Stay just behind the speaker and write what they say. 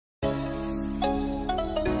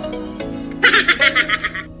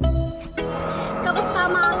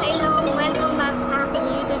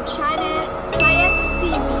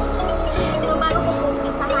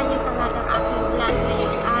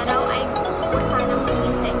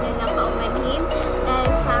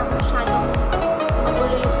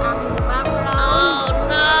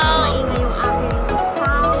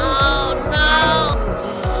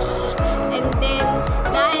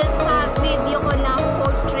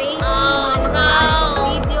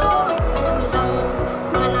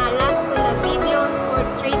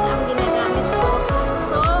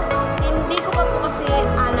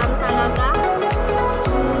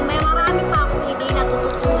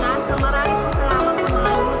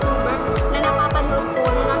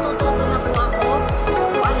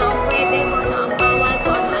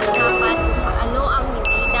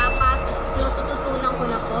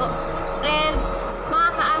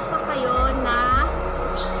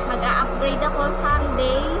mag-upgrade ako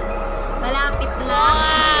someday. Malapit na.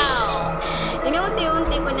 Wow!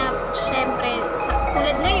 Inuunti-unti ko na, syempre,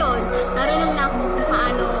 tulad ngayon, marunong na ako kung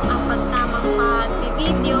paano ang pagtamang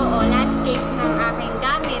pag-video o landscape ng aking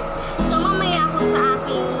gamit. So, mamaya ako sa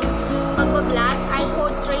aking pag-vlog ay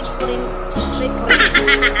portrait ko rin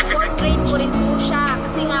po siya.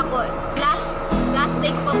 Kasi nga po, last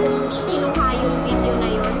day ko pa kung kinuha yung video na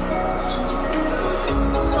yun.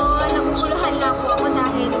 So, naguguluhan nga po ako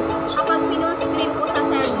dahil kapag pinull screen ko sa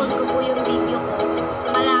cellphone ko po yung video ko,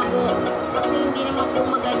 malabo. Kasi hindi naman po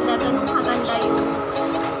maganda, ganun kaganda yung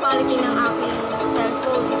quality ng aking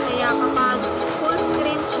cellphone. Kaya kapag full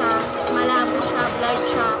screen siya, malabo siya, blurred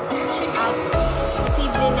siya, at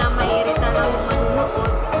posible na mairita lang yung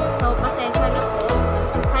manunood. So, pasensya na po.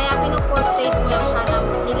 Kaya pinoportrait ko lang siya,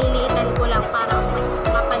 nililiitan ko lang para mas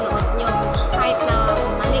mapanood nyo kahit na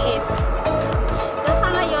maliit. So, sa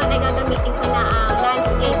ngayon ay gagamitin ko na ang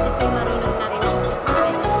landscape kasi marunong na rin ako.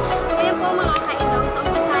 So, yun po mga kailong. So,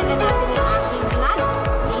 umpisahan na natin yung aking vlog.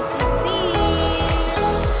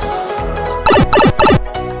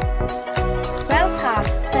 Welcome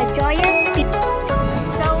sa JOYA'S.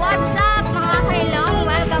 So, what's up mga kailong?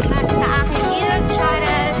 Welcome back sa aking ilong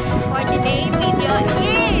channel. For today's video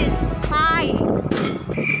is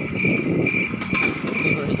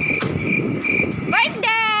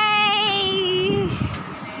birthday!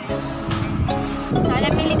 So,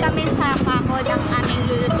 napili kami sa pako ng aming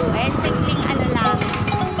lulutuin. Simpleng ano lang,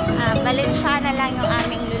 Balenciaga lang yung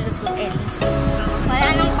aming lulutuin. Wala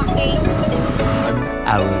nang pa-cake.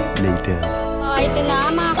 Hour later. So, ito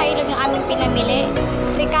na mga kailog yung aming pinamili.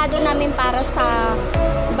 Ricado namin para sa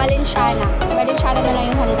Balenciaga. Balenciaga na lang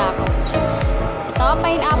yung handa ko. Ito,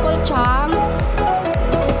 pineapple chunks.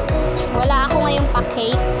 Wala ako ngayong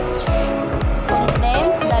pa-cake.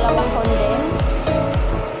 Condense, dalawang condense.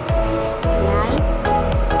 Yan.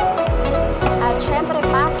 At syempre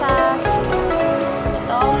pasas.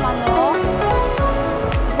 Ito, manok.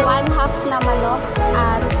 1/2 na manok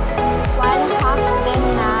at 1/2 din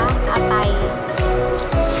na atay.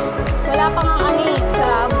 Wala pang ang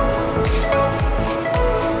crabs.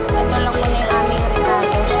 Ito lang muna yung aming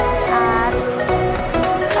ricado. At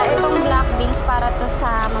itong black beans para to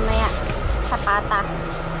sa mamaya sa pata.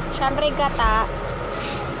 Syempre gata.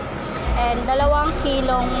 And 2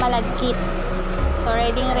 kilong malagkit. So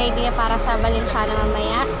ready para sa Balenciaga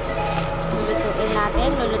mamaya. Lulutuin natin.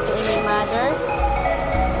 Lulutuin ni mother.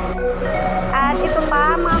 At ito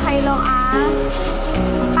pa mga kailong ang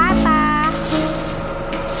pata.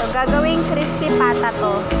 So gagawing crispy pata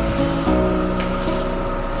to.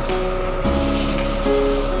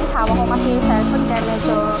 Hawak ko kasi yung cellphone kaya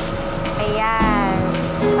medyo ayan,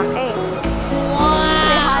 laki.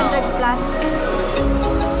 Wow! 300 plus.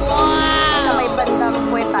 Wow! Sa may bandang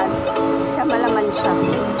puwetan. Kaya malaman siya.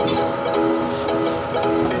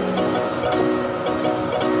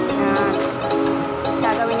 Ayan.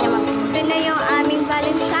 Gagawin niya mag... Ito na yung aming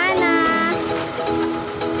Balenciaga.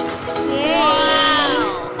 Yay!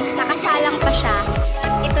 Wow! Nakasalang pa siya.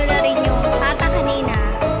 Ito na rin yung tata kanina.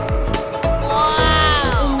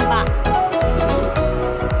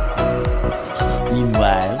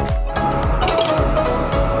 Meanwhile,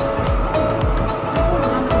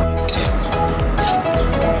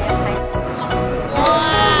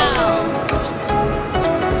 wow!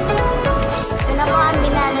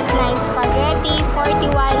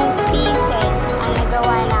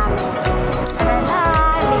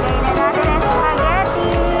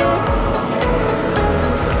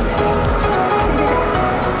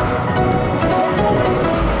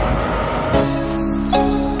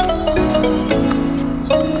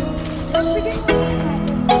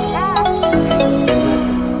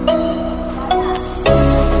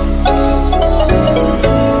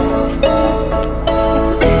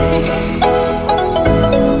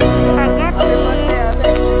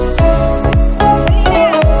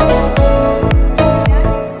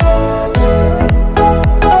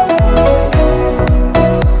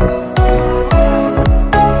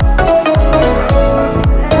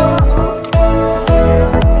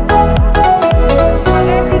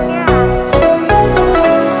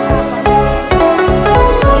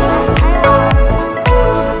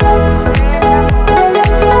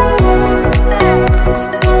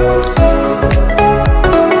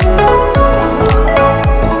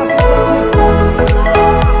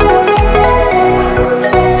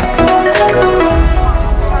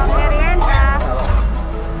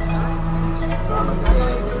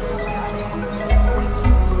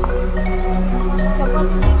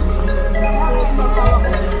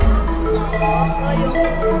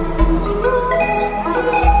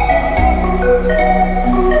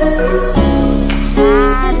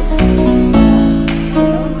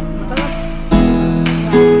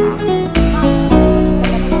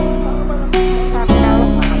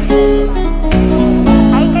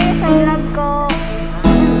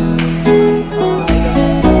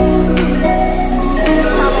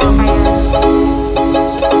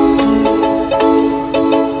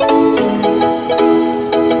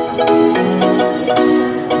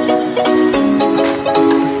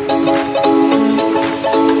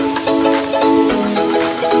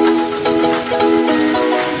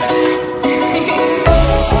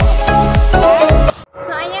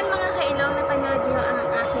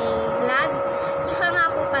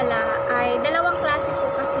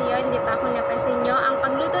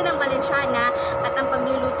 balensyana at ang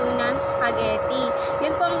pagluluto ng spaghetti.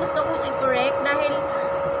 Yun po ang gusto kong i-correct dahil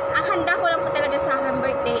ang handa ko lang po talaga sa aking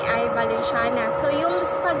birthday ay balensyana. So yung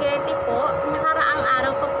spaghetti po, nakaraang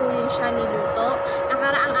araw pa po yun siya niluto.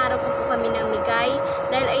 Nakaraang araw pa po kami namigay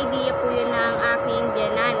dahil idea po yun ng aking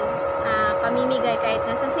biyanan. Pamimigay kahit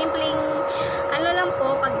nasa simpleng ano lang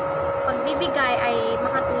po, pagbibigay ay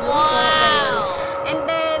makatulong po, ganun. And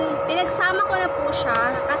then pinagsama ko na po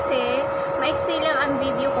siya kasi maiksi lang ang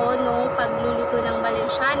video ko nung pagluluto ng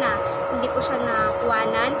balensyana, hindi ko siya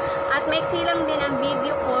nakuwanan, at maiksi lang din ang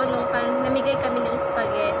video ko nung namigay kami ng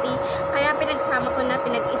spaghetti, kaya pinagsama ko na,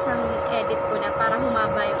 pinag-isang edit ko na para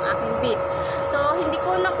humaba yung aking vid. So hindi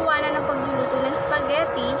ko nakuwanan ng pagluluto ng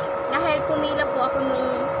spaghetti dahil pumila po ako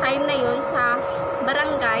nung time na yon sa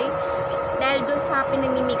barangay dahil doon sa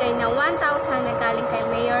pinamimigay na 1,000 na galing kay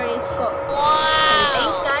Mayor Risco. And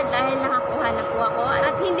thank God dahil nakakuha na po ako.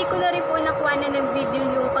 At hindi ko na rin po nakuha na ng video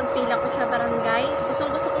yung pagpila ko sa barangay. Gusto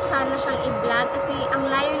ko sana siyang i-vlog kasi ang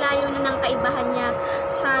layo-layo na ng kaibahan niya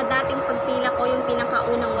sa dating pagpila ko, yung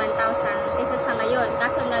pinakaunang 1,000 kaysa sa ngayon.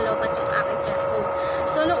 Kaso nalobat yung aking cellphone.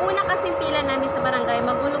 So noong una kasing pila namin sa barangay,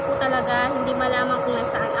 magulo po talaga. Hindi malaman kung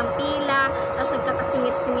nasaan ang pila. Tapos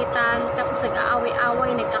nagkakasingit-singitan. Tapos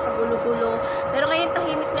nag-aaway-aaway, nagkakagulo-gulo. Pero ngayon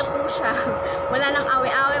tahimik na po siya. Wala nang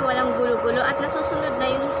away-away, walang gulo-gulo, at nasusunod na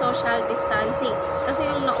yung social distancing. Kasi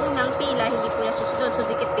yung naunang pila, hindi po nasusunod. So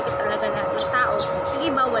dikit-dikit talaga lahat ng tao. Yung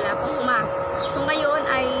iba, wala pang mask. So ngayon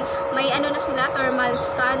ay may ano na sila, thermal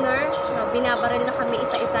scanner. Binabaril na kami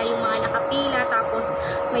isa-isa yung mga nakapila. Tapos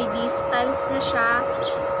may distance na siya,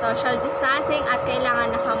 social distancing, at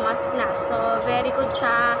kailangan nakamask na. So very good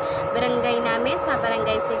sa barangay namin, sa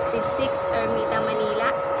barangay 666 Ermita,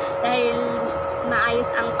 Manila. Dahil maayos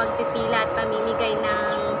ang pagpipila at pamimigay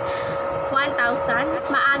ng 1,000 at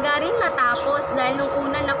maaga rin matapos dahil nung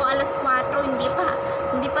una nako alas 4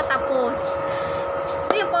 hindi pa tapos.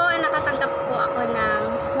 So yun po, nakatanggap po ako ng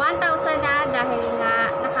 1,000 na dahil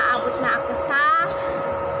nga nakaabot na ako sa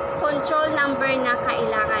control number na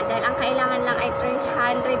kailangan. Dahil ang kailangan lang ay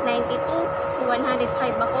 392, so 105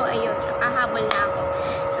 ako, ayun, nakahabol na ako.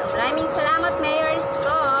 So maraming salamat, Mayors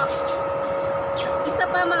ko. Isa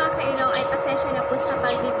pa mga kailong ay pasensya na po sa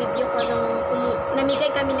pagbibideo ko nung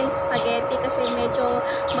namigay kami ng spaghetti kasi medyo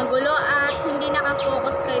magulo at hindi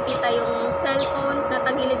nakafocus kay tita yung cellphone.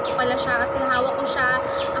 Natagilid ko pala siya kasi hawak ko siya.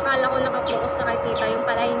 Akala ko nakafocus na kay tita, yung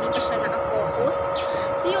pala hindi pa siya nakafocus.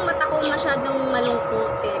 Kasi yung mata ko masyadong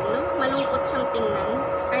malungkutin, no? Malungkot siyang tingnan.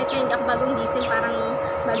 Kahit na hindi ako bagong gising, parang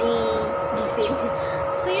bagong gising.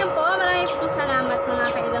 So yun po, maraming pong salamat mga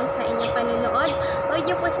kailong sa inyong panunood. Huwag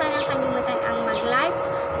niyo po sanang kalimutan ang mag-like,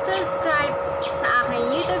 subscribe sa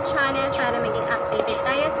aking YouTube channel para maging updated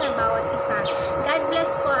tayo sa bawat isa. God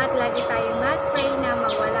bless po at lagi tayong mag-pray na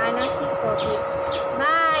mawala na si COVID.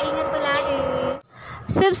 Bye! Ingat po lagi!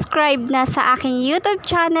 Subscribe na sa aking YouTube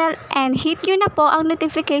channel and hit nyo na po ang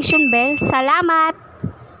notification bell. Salamat!